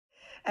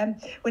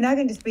We're now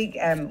going to speak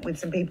with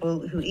some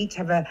people who each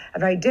have a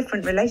very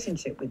different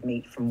relationship with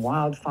meat, from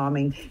wild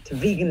farming to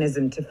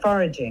veganism to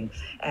foraging.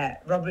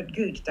 Robert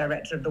Gooch,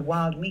 director of the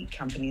Wild Meat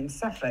Company in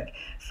Suffolk.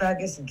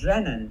 Fergus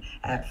Drennan,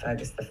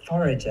 Fergus the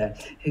forager,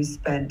 who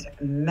spent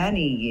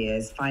many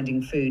years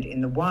finding food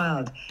in the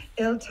wild.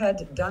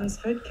 Ilted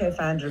Dunsford,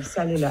 co-founder of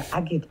Cellular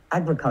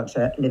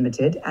Agriculture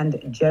Limited.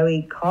 And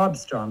Joey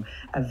Carbstrong,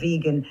 a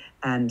vegan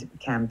and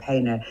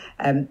campaigner.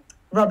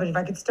 Robert, if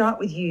I could start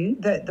with you,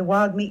 the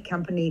Wild Meat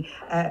Company,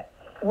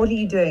 what are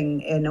you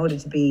doing in order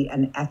to be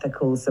an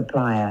ethical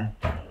supplier?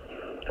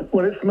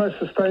 Well, it's the most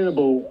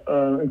sustainable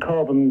and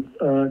carbon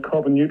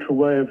neutral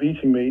way of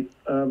eating meat,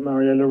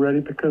 Mariella,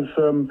 really, because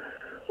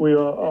we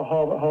are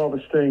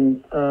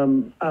harvesting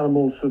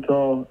animals that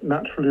are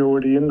naturally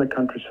already in the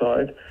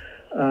countryside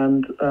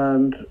and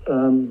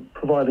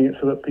providing it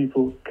so that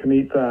people can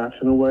eat that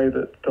in a way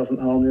that doesn't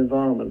harm the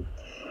environment.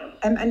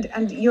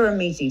 And you're a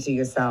meat eater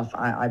yourself,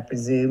 I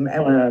presume.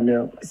 I am,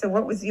 yeah. So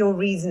what was your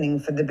reasoning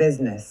for the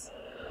business?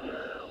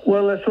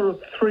 Well, there's sort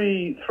of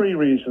three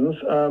reasons.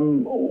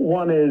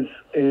 One is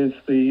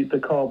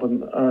the carbon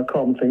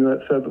thing.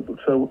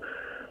 So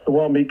the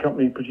Wild Meat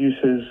Company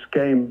produces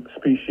game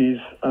species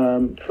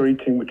for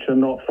eating which are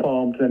not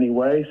farmed in any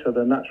way. So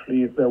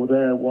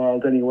they're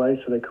wild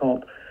anyway. So they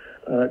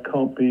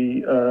can't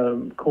be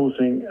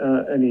causing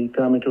any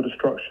damage or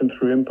destruction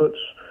through inputs.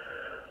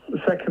 The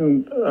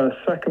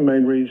second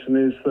main reason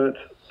is that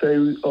they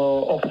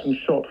are often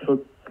shot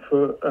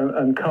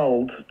and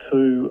culled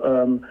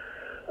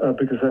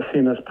because they're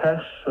seen as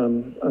pests,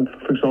 and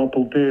for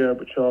example, deer,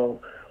 which are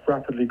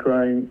rapidly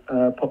growing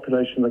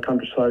population in the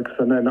countryside because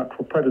they're no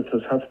natural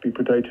predators, have to be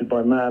predated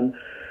by man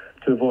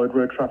to avoid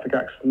road traffic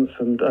accidents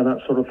and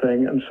that sort of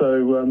thing. And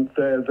so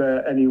they're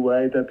there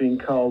anyway, they're being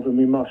culled, and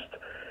we must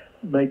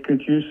make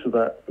good use of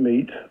that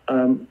meat.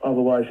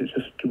 Otherwise,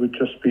 it would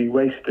just be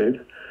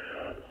wasted.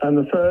 And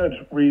the third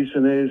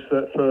reason is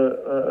that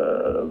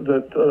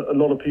a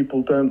lot of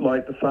people don't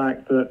like the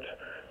fact that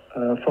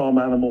farm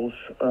animals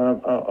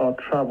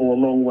travel a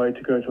long way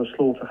to go to a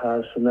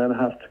slaughterhouse and then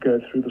have to go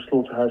through the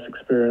slaughterhouse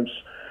experience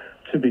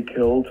to be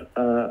killed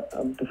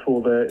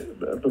before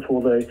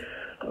they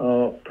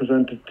are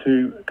presented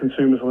to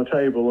consumers on the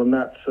table. And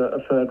that's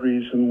a third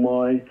reason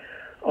why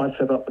I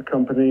set up the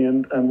company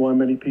and why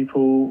many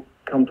people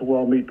come to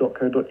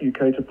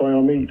wildmeat.co.uk to buy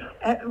our meat.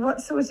 What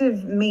sort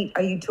of meat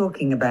are you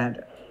talking about?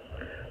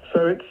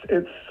 So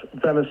it's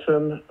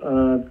venison,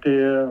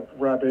 deer,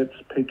 rabbits,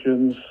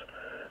 pigeons,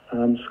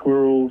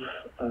 squirrels,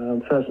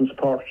 pheasants,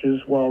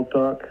 partridges, wild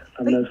duck,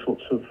 and those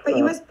sorts of... But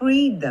you must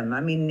breed them, I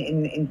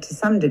mean, to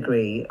some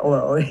degree,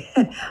 or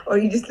are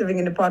you just living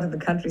in a part of the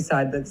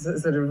countryside that's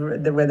sort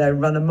of where they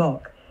run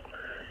amok?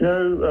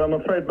 No, I'm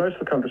afraid most of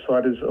the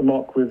countryside is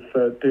amok with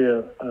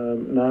deer.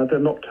 Now, they're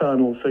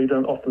nocturnal, so you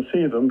don't often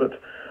see them, but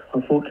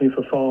unfortunately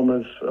for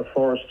farmers,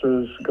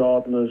 foresters,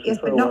 gardeners... Yes,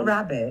 but not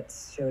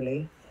rabbits,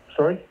 surely.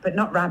 Sorry? But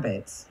not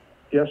rabbits.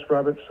 Yes,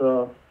 rabbits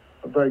are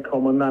very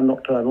common and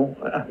nocturnal,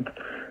 and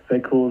they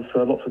cause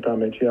lots of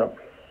damage, yeah.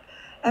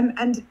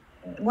 And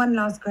one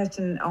last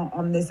question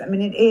on this. I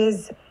mean, it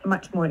is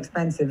much more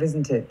expensive,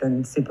 isn't it,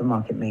 than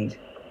supermarket meat?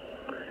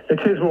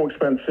 It is more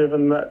expensive,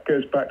 and that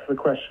goes back to the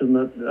question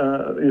that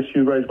the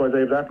issue raised by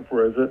David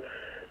Attenborough, is that,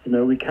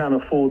 we can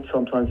afford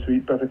sometimes to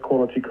eat better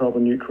quality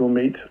carbon neutral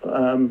meat,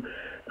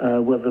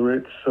 whether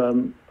it's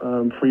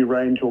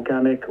free-range,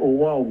 organic, or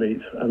wild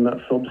meat. And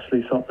that's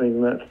obviously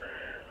something that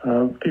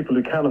people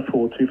who can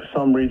afford to, for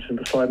some reason,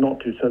 decide not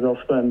to. So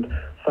they'll spend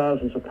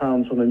thousands of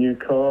pounds on a new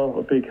car,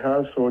 a big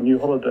house, or a new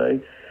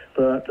holiday,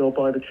 but they'll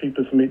buy the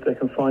cheapest meat they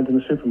can find in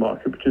the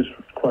supermarket, which is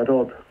quite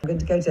odd. I'm going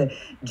to go to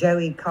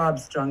Joey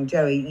Carbstrong.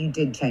 Joey, you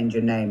did change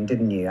your name,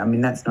 didn't you? I mean,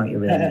 that's not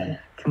your real name.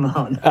 Come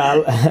on.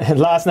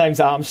 Last name's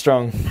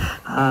Armstrong.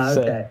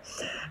 Okay.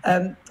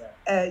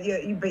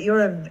 But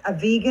you're a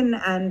vegan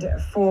and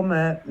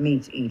former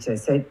meat eater.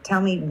 So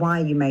tell me why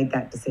you made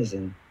that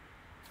decision.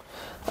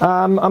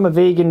 I'm a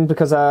vegan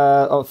because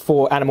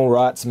for animal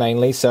rights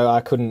mainly, so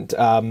I couldn't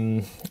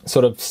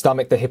sort of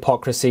stomach the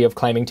hypocrisy of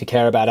claiming to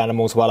care about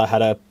animals while I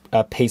had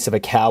a piece of a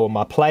cow on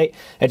my plate.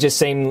 It just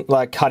seemed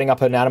like cutting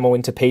up an animal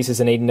into pieces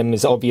and eating them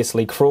is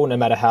obviously cruel, no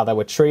matter how they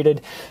were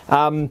treated.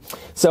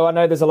 So I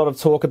know there's a lot of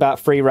talk about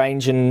free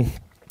range and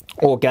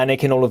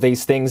organic and all of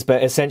these things,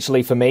 but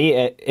essentially for me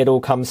it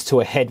all comes to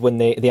a head when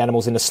the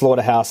animal's in a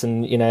slaughterhouse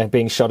and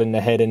being shot in the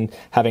head and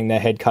having their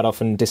head cut off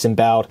and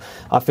disemboweled.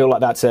 I feel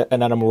like that's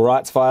an animal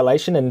rights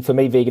violation, and for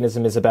me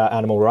veganism is about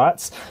animal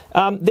rights.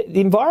 The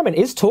environment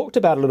is talked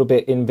about a little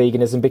bit in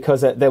veganism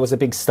because there was a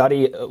big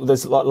study,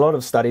 there's a lot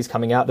of studies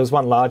coming out. There's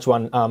one large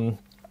one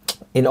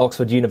in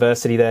Oxford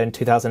University there in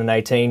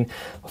 2018,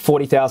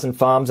 40,000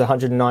 farms,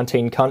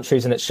 119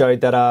 countries, and it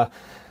showed that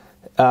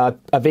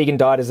a vegan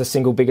diet is the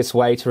single biggest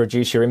way to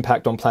reduce your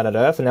impact on planet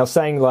Earth. And they were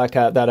saying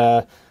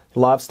that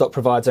livestock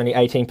provides only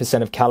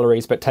 18% of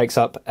calories but takes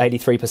up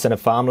 83%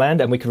 of farmland,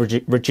 and we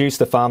could reduce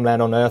the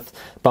farmland on Earth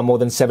by more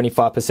than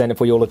 75% if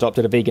we all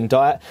adopted a vegan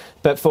diet.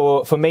 But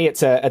for me,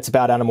 it's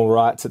about animal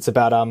rights. It's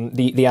about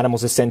the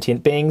animals as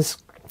sentient beings.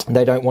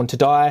 They don't want to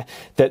die.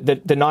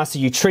 The nicer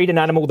you treat an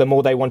animal, the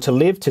more they want to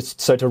live.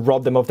 So to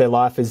rob them of their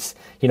life is,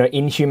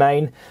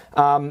 inhumane.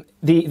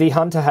 The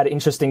hunter had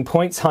interesting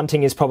points.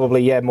 Hunting is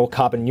probably, more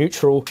carbon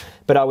neutral,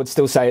 but I would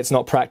still say it's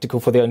not practical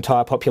for the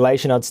entire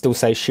population. I'd still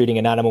say shooting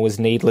an animal is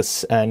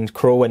needless and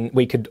cruel, and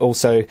we could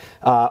also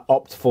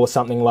opt for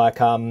something like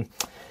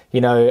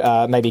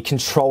maybe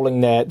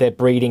controlling their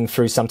breeding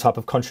through some type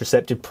of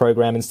contraceptive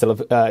program instead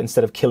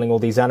of killing all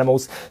these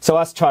animals. So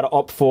us try to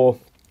opt for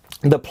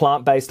the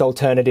plant-based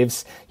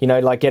alternatives,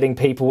 like getting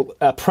people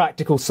a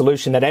practical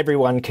solution that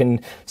everyone can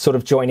sort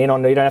of join in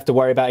on. You don't have to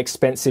worry about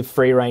expensive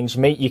free-range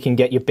meat. You can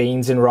get your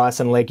beans and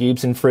rice and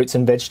legumes and fruits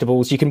and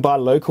vegetables. You can buy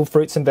local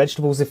fruits and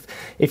vegetables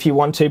if you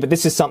want to, but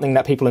this is something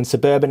that people in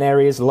suburban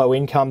areas,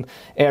 low-income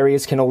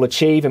areas can all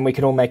achieve, and we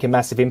can all make a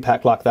massive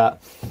impact like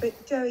that.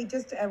 But Joey,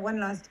 just one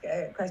last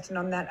question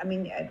on that. I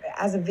mean,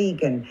 as a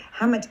vegan,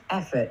 how much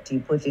effort do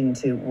you put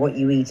into what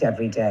you eat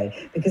every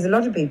day? Because a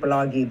lot of people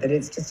argue that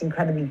it's just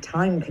incredibly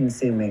time-consuming.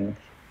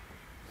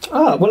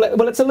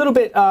 Well, it's a little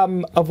bit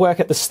of work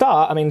at the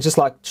start. I mean, just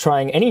like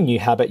trying any new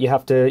habit, you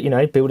have to,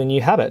 build a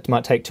new habit. It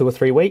might take 2 or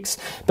 3 weeks.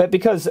 But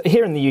because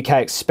here in the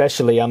UK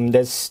especially,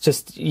 there's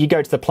just, you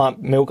go to the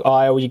plant milk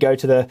aisle, you go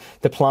to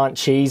the plant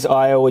cheese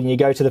aisle, and you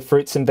go to the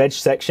fruits and veg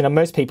section, and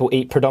most people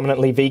eat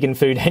predominantly vegan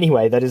food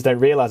anyway. They just don't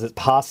realise it's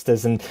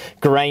pastas and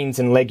grains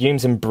and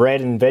legumes and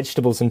bread and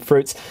vegetables and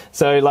fruits.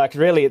 So,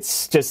 really,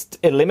 it's just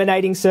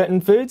eliminating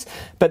certain foods.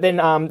 But then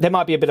there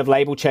might be a bit of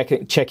label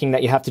checking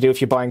that you have to do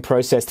if you're buying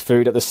processed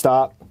food at the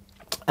start.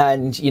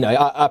 And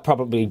I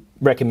probably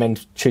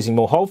recommend choosing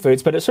more whole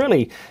foods, but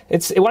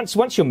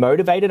once you're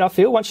motivated, I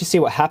feel once you see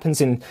what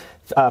happens in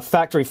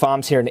factory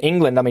farms here in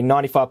England. I mean,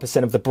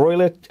 95% of the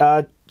broiler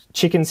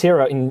chickens here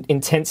are in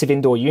intensive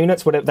indoor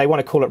units, whatever they want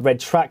to call it, red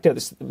tractor.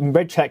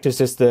 Red tractor is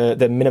just the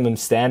minimum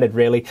standard,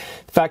 really.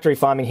 Factory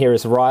farming here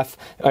is rife.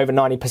 Over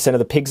 90% of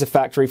the pigs are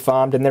factory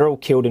farmed, and they're all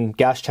killed in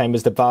gas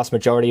chambers. The vast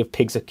majority of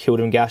pigs are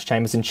killed in gas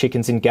chambers and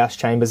chickens in gas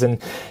chambers.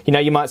 And,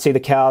 you might see the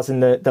cows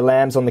and the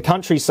lambs on the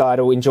countryside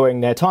all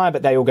enjoying their time,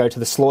 but they all go to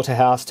the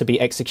slaughterhouse to be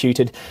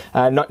executed.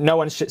 No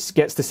one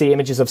gets to see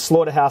images of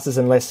slaughterhouses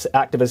unless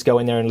activists go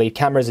in there and leave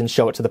cameras and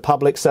show it to the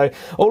public. So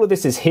all of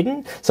this is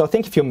hidden. So I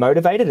think if you're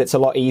motivated, it's a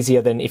lot easier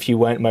than if you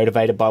weren't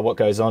motivated by what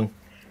goes on.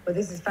 Well,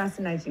 this is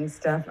fascinating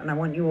stuff, and I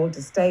want you all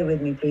to stay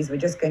with me, please. We're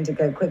just going to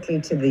go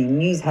quickly to the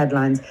news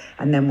headlines,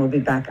 and then we'll be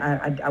back.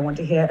 I want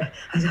to hear,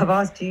 as I've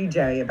asked you,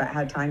 Joey, about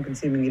how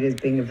time-consuming it is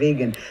being a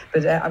vegan,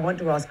 but I want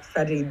to ask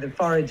Freddie, the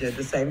forager,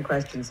 the same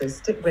question. So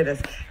stick with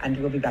us, and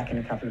we'll be back in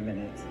a couple of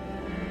minutes.